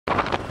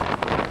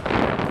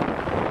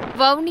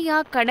வவுனியா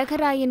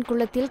கனகராயன்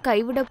குளத்தில்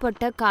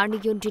கைவிடப்பட்ட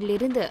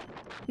காணியொன்றிலிருந்து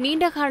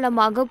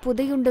நீண்டகாலமாக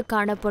புதையுண்டு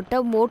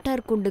காணப்பட்ட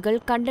மோட்டார் குண்டுகள்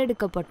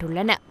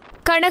கண்டெடுக்கப்பட்டுள்ளன.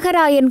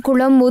 கனகராயன்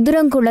குளம்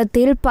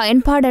முதுரங்குளத்தில்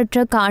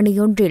பயன்பாடற்ற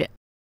காணியொன்றில்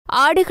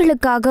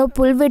ஆடுகளுக்காக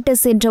புல்வெட்ட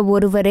சென்ற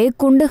ஒருவரே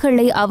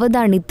குண்டுகளை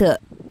அவதானித்து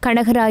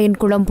கனகராயன்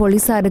குளம்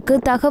போலீசாருக்கு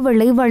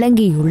தகவலை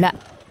வழங்கியுள்ளார்.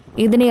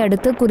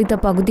 இதனையடுத்து குறித்த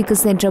பகுதிக்கு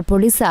சென்ற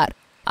போலீசார்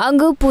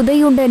அங்கு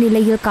புதையுண்ட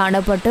நிலையில்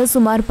காணப்பட்ட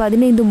சுமார்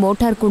 15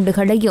 மோட்டார்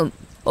குண்டுகளையும்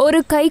ஒரு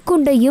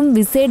கைக்குண்டையும்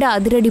விசேட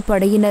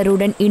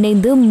அதிரடிப்படையினருடன்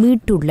இணைந்து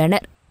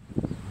மீட்டுள்ளனர்.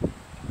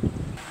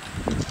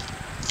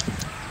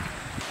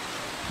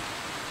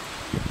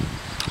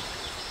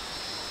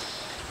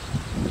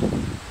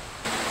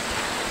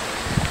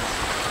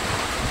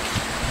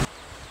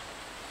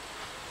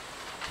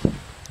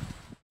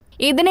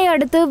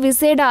 இதனையடுத்து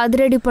விசேட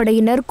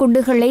அதிரடிப்படையினர்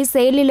குண்டுகளை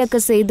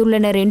செயலிழக்க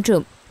செய்துள்ளனர்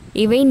என்றும்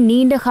இவை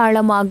நீண்ட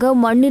காலமாக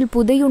மண்ணில்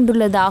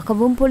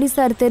புதையுண்டுள்ளதாகவும்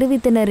போலீசார்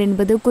தெரிவித்தனர்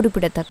என்பது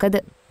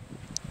குறிப்பிடத்தக்கது.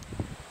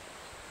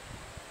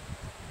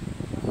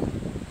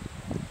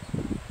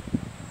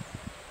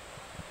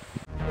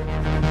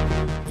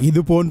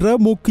 இதுபோன்ற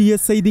முக்கிய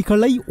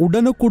செய்திகளை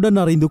உடனுக்குடன்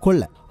அறிந்து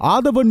கொள்ள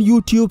ஆதவன்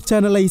யூடியூப்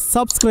சேனலை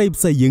சப்ஸ்கிரைப்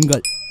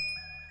செய்யுங்கள்.